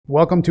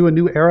Welcome to a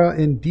new era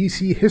in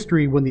DC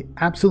history when the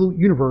Absolute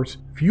Universe,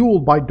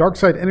 fueled by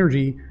Darkseid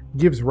energy,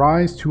 gives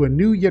rise to a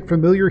new yet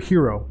familiar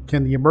hero.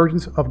 Can the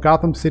emergence of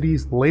Gotham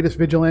City's latest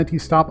vigilante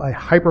stop a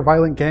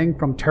hyper-violent gang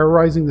from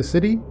terrorizing the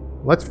city?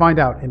 Let's find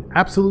out in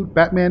Absolute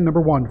Batman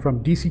 #1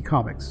 from DC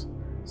Comics.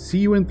 See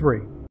you in 3.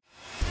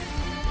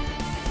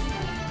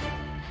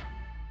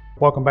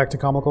 Welcome back to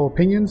Comical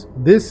Opinions.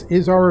 This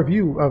is our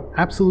review of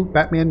Absolute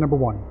Batman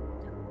 #1.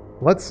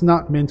 Let's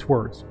not mince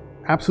words.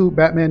 Absolute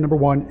Batman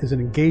 #1 is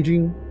an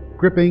engaging,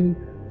 gripping,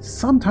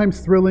 sometimes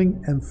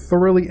thrilling, and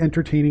thoroughly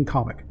entertaining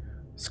comic.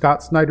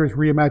 Scott Snyder's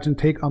reimagined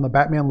take on the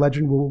Batman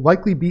legend will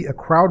likely be a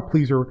crowd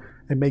pleaser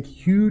and make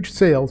huge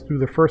sales through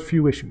the first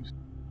few issues.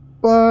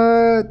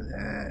 But,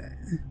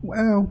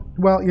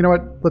 well, you know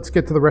what? Let's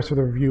get to the rest of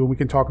the review and we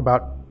can talk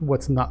about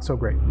what's not so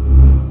great.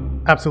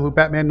 Absolute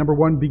Batman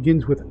 #1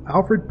 begins with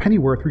Alfred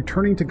Pennyworth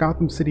returning to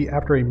Gotham City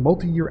after a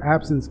multi-year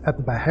absence at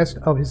the behest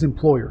of his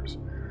employers.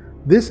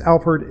 This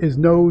Alfred is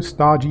no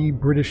stodgy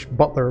British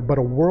butler, but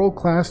a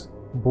world-class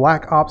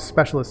black ops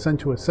specialist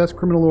sent to assess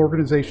criminal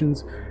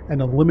organizations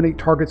and eliminate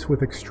targets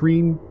with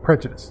extreme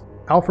prejudice.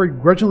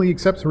 Alfred grudgingly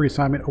accepts the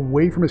reassignment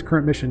away from his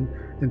current mission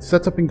and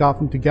sets up in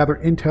Gotham to gather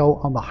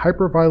intel on the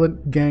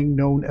hyper-violent gang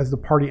known as the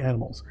Party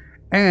Animals,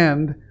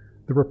 and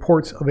the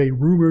reports of a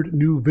rumored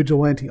new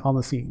vigilante on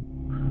the scene.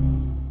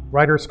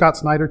 Writer Scott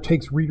Snyder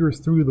takes readers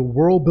through the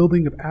world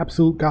building of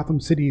Absolute Gotham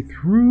City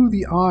through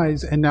the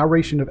eyes and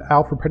narration of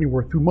Alfred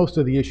Pennyworth through most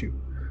of the issue.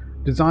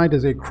 Designed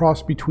as a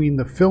cross between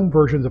the film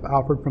versions of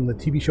Alfred from the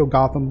TV show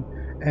Gotham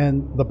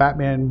and the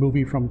Batman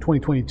movie from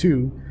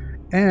 2022,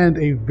 and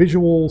a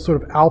visual sort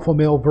of alpha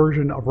male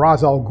version of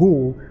Ra's al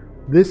Ghul,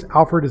 this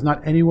Alfred is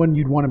not anyone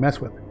you'd want to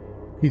mess with.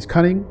 He's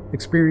cunning,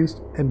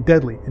 experienced, and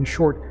deadly. In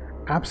short,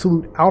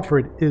 Absolute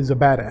Alfred is a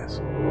badass.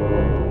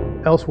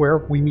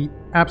 Elsewhere, we meet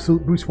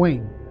Absolute Bruce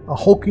Wayne, a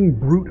hulking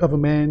brute of a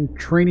man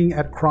training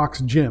at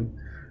Croc's gym.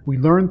 We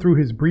learn through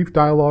his brief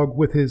dialogue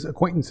with his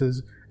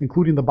acquaintances,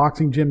 including the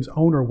boxing gym's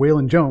owner,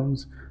 Waylon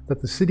Jones,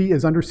 that the city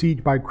is under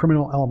siege by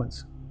criminal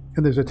elements.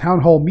 And there's a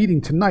town hall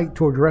meeting tonight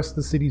to address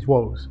the city's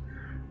woes.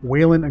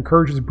 Waylon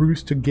encourages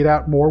Bruce to get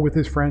out more with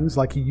his friends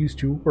like he used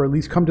to, or at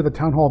least come to the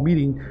town hall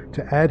meeting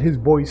to add his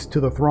voice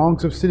to the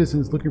throngs of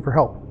citizens looking for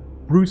help.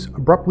 Bruce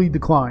abruptly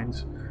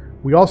declines.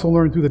 We also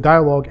learn through the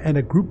dialogue and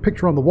a group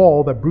picture on the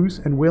wall that Bruce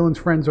and Waylon's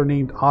friends are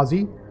named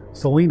Ozzy,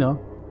 Selina,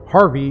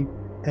 Harvey,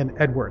 and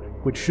Edward,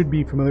 which should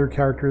be familiar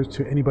characters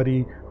to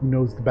anybody who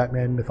knows the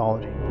Batman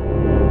mythology.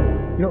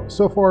 You know,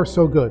 so far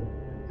so good.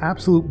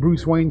 Absolute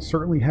Bruce Wayne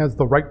certainly has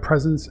the right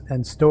presence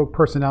and stoic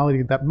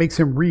personality that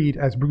makes him read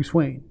as Bruce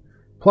Wayne.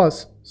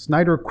 Plus,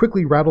 Snyder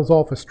quickly rattles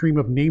off a stream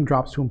of name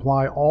drops to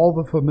imply all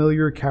the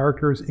familiar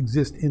characters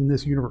exist in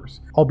this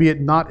universe,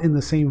 albeit not in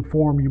the same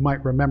form you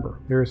might remember.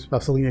 There's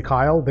Selina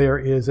Kyle, there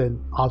is an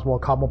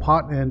Oswald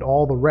Cobblepot, and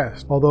all the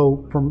rest.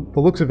 Although, from the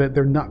looks of it,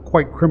 they're not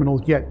quite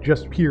criminals yet,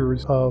 just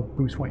peers of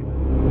Bruce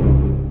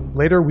Wayne.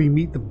 Later, we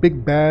meet the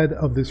big bad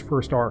of this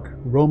first arc,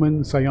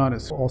 Roman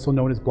Sionis, also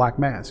known as Black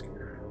Mask.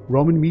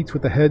 Roman meets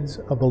with the heads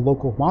of the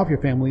local mafia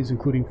families,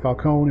 including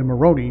Falcone and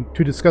Maroni,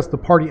 to discuss the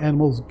Party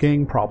Animals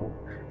gang problem.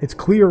 It's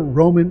clear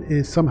Roman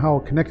is somehow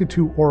connected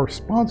to or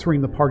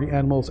sponsoring the Party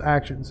Animals'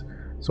 actions,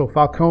 so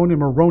Falcone and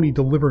Maroni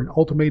deliver an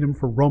ultimatum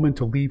for Roman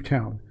to leave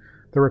town.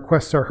 The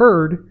requests are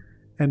heard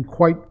and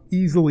quite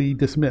easily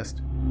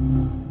dismissed.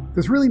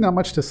 There's really not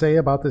much to say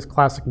about this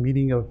classic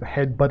meeting of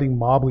head-butting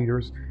mob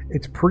leaders.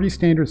 It's pretty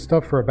standard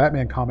stuff for a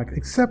Batman comic,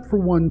 except for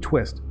one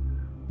twist.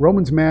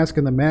 Roman's mask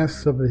and the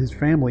masks of his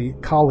family,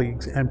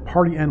 colleagues, and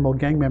Party Animal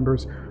gang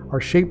members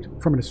are shaped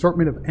from an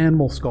assortment of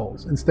animal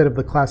skulls instead of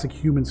the classic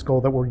human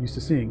skull that we're used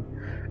to seeing.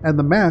 And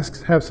the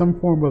masks have some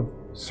form of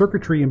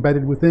circuitry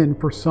embedded within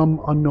for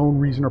some unknown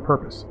reason or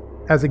purpose.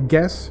 As a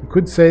guess, you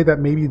could say that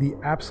maybe the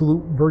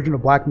Absolute version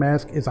of Black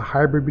Mask is a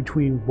hybrid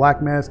between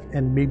Black Mask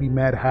and maybe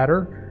Mad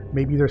Hatter.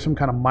 Maybe there's some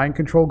kind of mind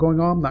control going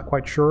on, not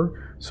quite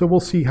sure. So we'll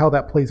see how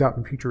that plays out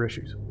in future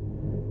issues.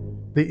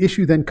 The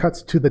issue then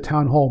cuts to the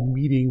town hall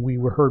meeting we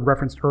heard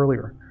referenced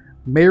earlier.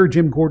 Mayor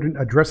Jim Gordon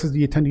addresses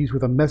the attendees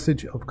with a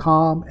message of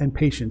calm and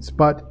patience,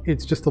 but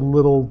it's just a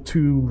little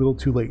too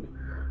late.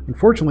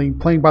 Unfortunately,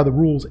 playing by the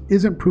rules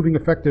isn't proving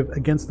effective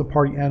against the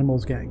Party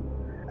Animals gang.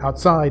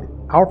 Outside,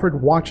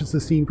 Alfred watches the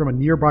scene from a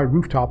nearby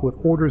rooftop with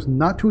orders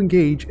not to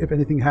engage if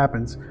anything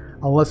happens,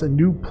 unless a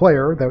new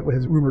player, that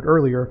was rumored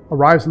earlier,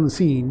 arrives on the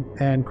scene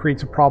and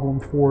creates a problem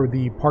for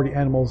the Party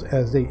Animals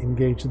as they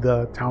engage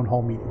the town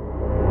hall meeting.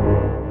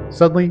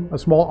 Suddenly, a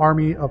small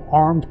army of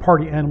armed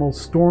Party Animals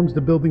storms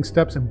the building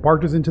steps and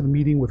barges into the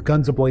meeting with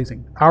guns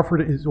ablazing.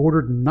 Alfred is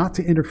ordered not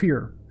to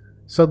interfere.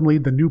 Suddenly,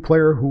 the new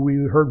player who we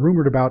heard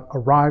rumored about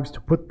arrives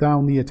to put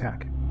down the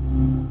attack.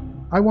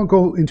 I won't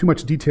go into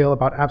much detail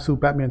about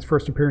Absolute Batman's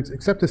first appearance,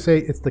 except to say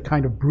it's the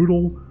kind of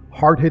brutal,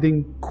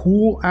 hard-hitting,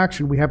 cool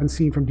action we haven't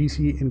seen from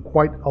DC in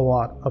quite a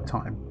lot of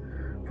time.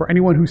 For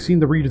anyone who's seen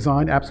the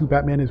redesign, Absolute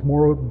Batman is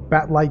more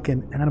bat-like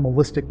and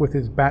animalistic with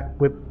his bat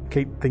whip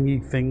cape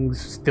thingy things,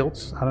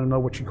 stilts, I don't know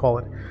what you call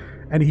it.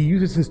 And he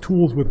uses his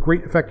tools with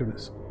great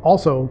effectiveness.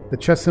 Also, the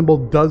chest symbol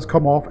does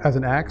come off as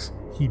an axe,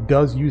 He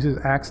does use his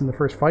axe in the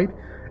first fight,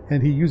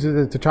 and he uses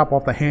it to chop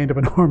off the hand of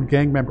an armed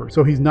gang member,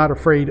 so he's not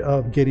afraid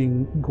of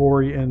getting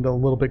gory and a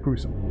little bit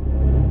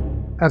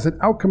gruesome. As an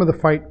outcome of the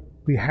fight,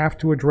 we have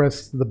to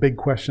address the big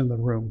question in the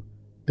room.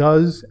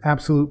 Does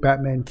Absolute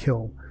Batman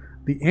kill?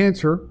 The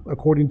answer,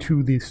 according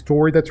to the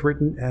story that's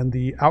written and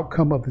the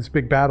outcome of this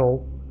big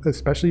battle,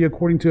 especially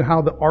according to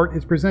how the art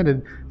is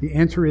presented, the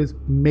answer is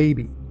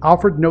maybe.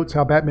 Alfred notes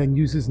how Batman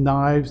uses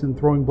knives and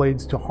throwing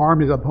blades to harm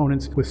his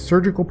opponents with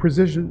surgical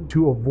precision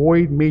to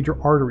avoid major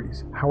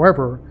arteries.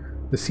 However,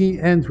 the scene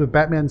ends with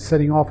Batman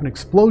setting off an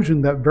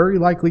explosion that very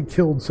likely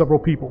killed several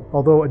people,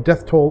 although a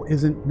death toll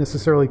isn't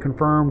necessarily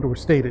confirmed or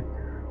stated.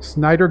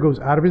 Snyder goes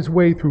out of his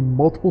way through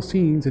multiple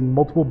scenes and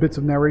multiple bits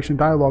of narration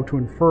dialogue to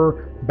infer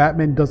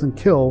Batman doesn't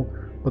kill,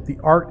 but the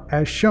art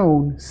as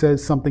shown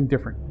says something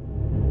different.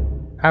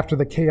 After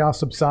the chaos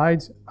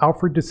subsides,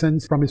 Alfred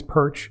descends from his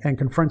perch and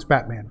confronts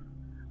Batman.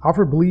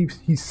 Alfred believes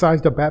he's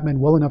sized up Batman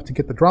well enough to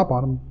get the drop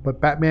on him, but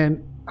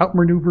Batman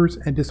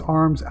outmaneuvers and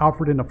disarms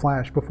Alfred in a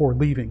flash before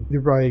leaving, either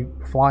by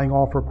flying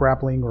off or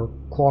grappling or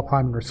claw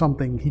climbing or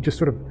something. He just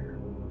sort of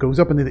goes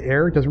up into the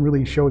air. It doesn't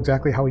really show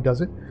exactly how he does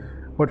it.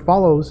 What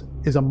follows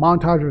is a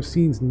montage of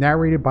scenes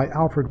narrated by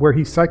Alfred where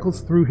he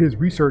cycles through his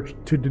research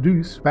to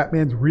deduce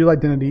Batman's real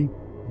identity,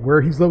 where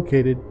he's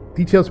located,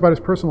 details about his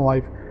personal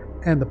life,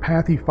 and the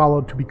path he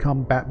followed to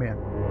become Batman.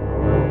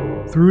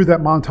 Through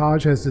that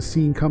montage, as the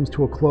scene comes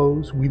to a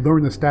close, we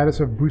learn the status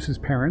of Bruce's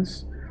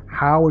parents,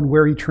 how and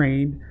where he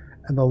trained,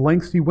 and the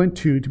lengths he went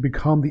to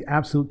become the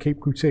absolute Cape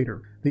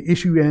Crusader. The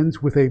issue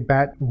ends with a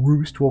bat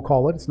roost, we'll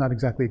call it, it's not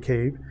exactly a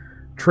cave,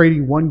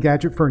 trading one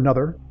gadget for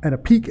another, and a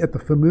peek at the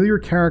familiar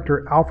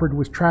character Alfred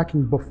was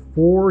tracking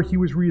before he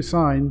was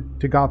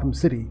reassigned to Gotham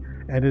City,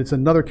 and it's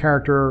another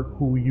character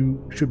who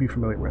you should be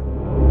familiar with.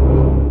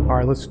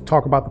 Alright, let's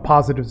talk about the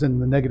positives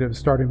and the negatives,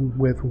 starting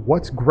with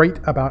what's great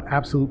about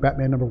Absolute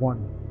Batman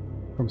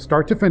 #1. From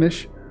start to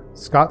finish,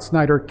 Scott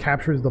Snyder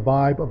captures the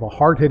vibe of a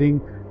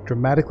hard-hitting,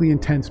 dramatically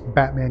intense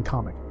Batman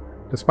comic.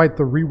 Despite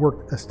the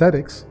reworked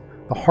aesthetics,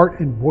 the heart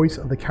and voice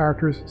of the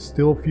characters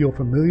still feel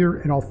familiar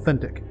and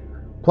authentic.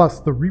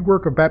 Plus, the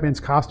rework of Batman's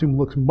costume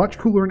looks much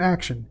cooler in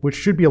action, which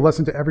should be a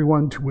lesson to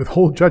everyone to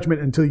withhold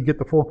judgment until you get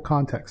the full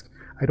context.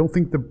 I don't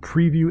think the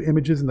preview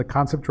images and the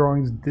concept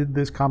drawings did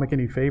this comic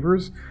any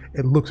favors.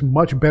 It looks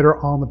much better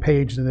on the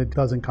page than it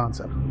does in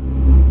concept.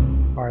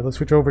 Alright, let's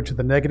switch over to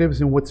the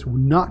negatives and what's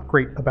not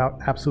great about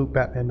Absolute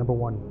Batman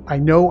 #1. I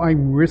know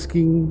I'm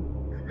risking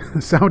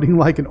sounding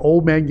like an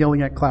old man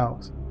yelling at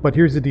clouds, but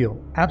here's the deal.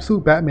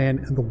 Absolute Batman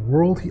and the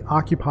world he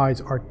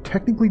occupies are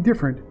technically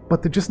different,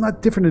 but they're just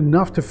not different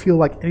enough to feel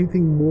like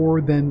anything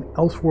more than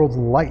Elseworlds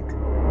light.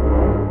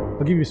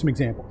 I'll give you some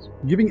examples.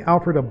 Giving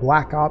Alfred a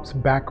Black Ops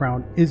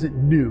background isn't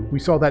new. We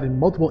saw that in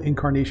multiple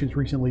incarnations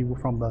recently,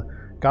 from the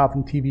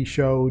Gotham TV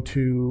show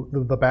to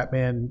the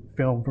Batman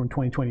film from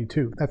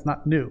 2022. That's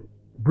not new.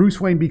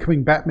 Bruce Wayne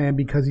becoming Batman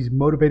because he's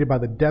motivated by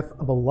the death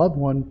of a loved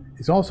one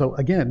is also,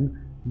 again,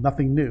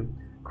 nothing new.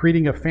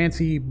 Creating a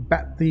fancy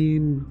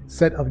Bat-themed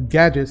set of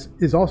gadgets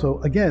is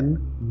also, again,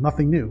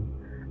 nothing new.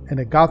 And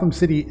a Gotham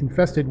City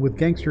infested with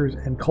gangsters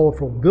and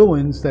colorful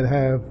villains that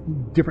have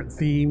different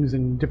themes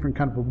and different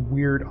kind of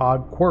weird,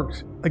 odd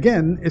quirks,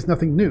 again, is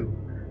nothing new.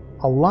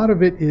 A lot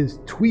of it is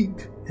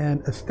tweaked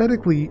and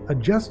aesthetically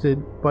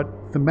adjusted,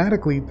 but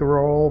thematically, they're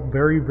all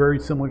very, very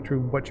similar to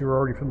what you're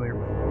already familiar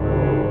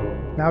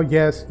with. Now,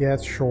 yes,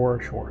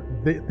 sure.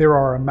 There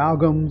are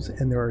amalgams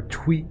and there are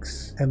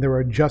tweaks and there are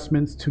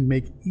adjustments to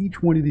make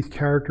each one of these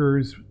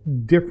characters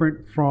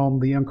different from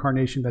the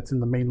incarnation that's in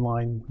the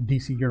mainline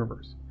DC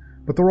universe.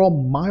 But they're all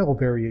mild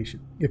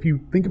variation. If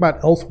you think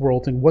about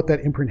Elseworlds and what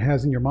that imprint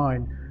has in your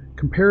mind,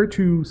 compared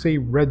to, say,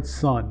 Red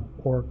Sun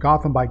or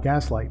Gotham by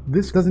Gaslight,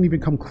 this doesn't even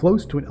come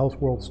close to an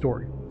Elseworld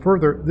story.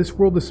 Further, this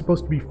world is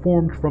supposed to be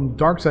formed from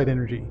Darkseid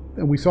energy,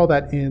 and we saw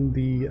that in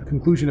the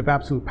conclusion of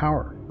Absolute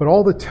Power. But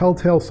all the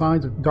telltale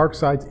signs of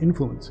Darkseid's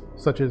influence,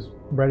 such as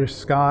reddish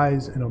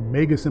skies and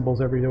Omega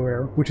symbols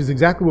everywhere, which is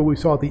exactly what we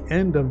saw at the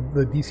end of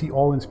the DC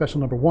All-In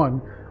Special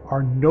 #1,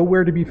 are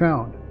nowhere to be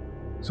found.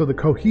 So the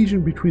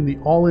cohesion between the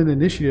All-In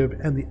initiative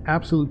and the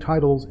Absolute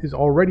titles is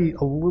already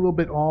a little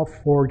bit off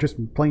or just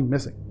plain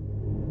missing.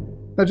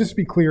 Now, just to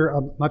be clear,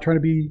 I'm not trying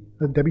to be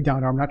a Debbie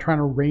Downer. I'm not trying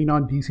to rain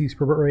on DC's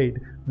parade.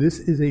 This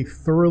is a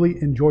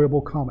thoroughly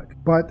enjoyable comic.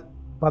 But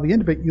by the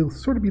end of it, you'll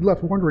sort of be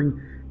left wondering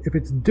if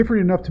it's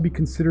different enough to be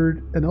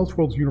considered an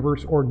Elseworlds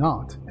universe or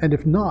not. And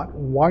if not,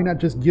 why not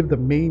just give the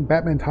main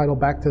Batman title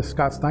back to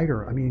Scott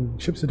Snyder? I mean,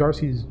 Chip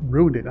Zdarsky's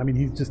ruined it. I mean,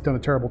 he's just done a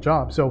terrible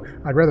job. So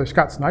I'd rather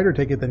Scott Snyder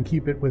take it than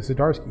keep it with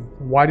Zdarsky.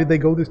 Why did they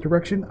go this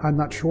direction? I'm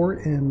not sure.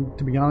 And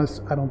to be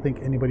honest, I don't think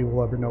anybody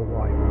will ever know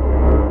why.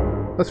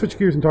 Let's switch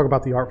gears and talk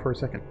about the art for a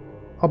second.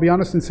 I'll be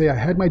honest and say I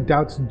had my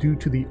doubts due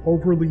to the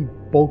overly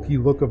bulky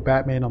look of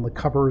Batman on the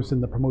covers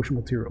and the promotional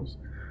materials.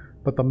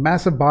 But the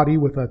massive body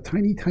with a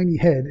tiny, tiny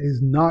head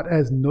is not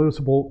as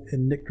noticeable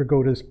in Nick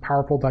Dragotta's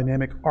powerful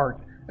dynamic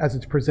art as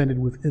it's presented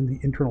within the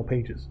internal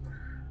pages.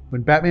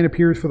 When Batman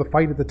appears for the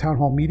fight at the town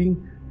hall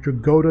meeting,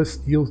 Dragotta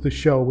steals the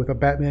show with a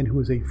Batman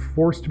who is a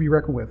force to be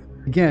reckoned with.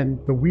 Again,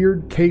 the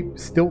weird cape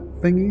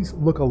stilt thingies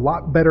look a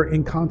lot better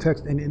in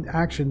context and in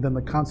action than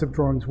the concept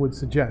drawings would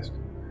suggest.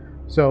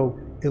 So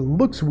it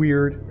looks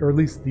weird, or at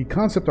least the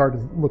concept art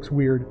looks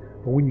weird,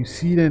 but when you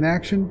see it in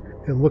action,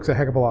 it looks a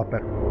heck of a lot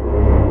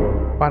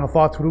better. Final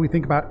thoughts, what do we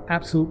think about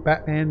Absolute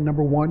Batman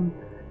 #1?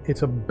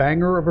 It's a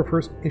banger of a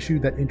first issue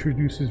that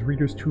introduces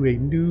readers to a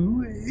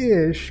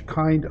new-ish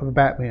kind of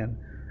Batman,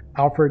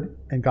 Alfred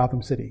and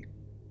Gotham City.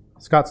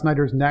 Scott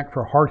Snyder's knack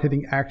for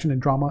hard-hitting action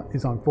and drama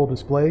is on full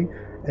display,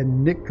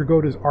 and Nick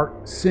Dragotta's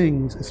art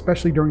sings,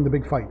 especially during the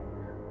big fight.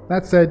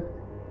 That said,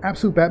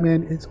 Absolute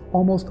Batman is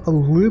almost a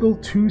little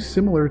too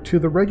similar to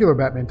the regular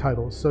Batman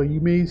titles, so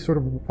you may sort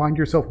of find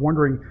yourself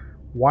wondering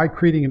why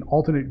creating an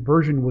alternate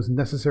version was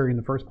necessary in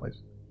the first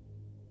place.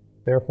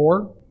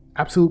 Therefore,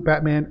 Absolute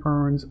Batman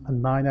earns a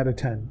 9 out of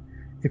 10.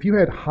 If you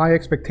had high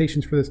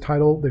expectations for this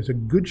title, there's a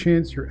good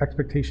chance your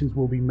expectations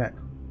will be met.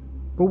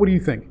 But what do you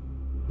think?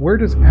 Where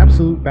does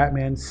Absolute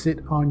Batman sit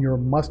on your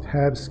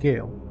must-have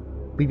scale?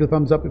 Leave a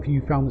thumbs up if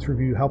you found this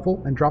review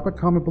helpful, and drop a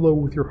comment below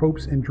with your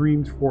hopes and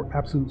dreams for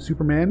Absolute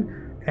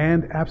Superman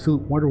and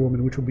Absolute Wonder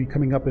Woman, which will be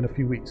coming up in a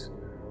few weeks.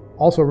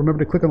 Also,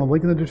 remember to click on the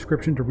link in the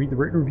description to read the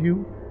written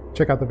review,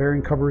 check out the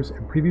variant covers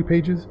and preview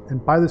pages,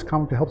 and buy this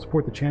comic to help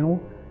support the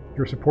channel.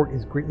 Your support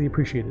is greatly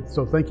appreciated.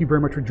 So thank you very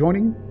much for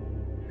joining,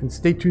 and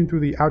stay tuned through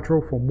the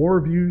outro for more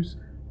reviews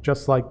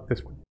just like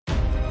this one.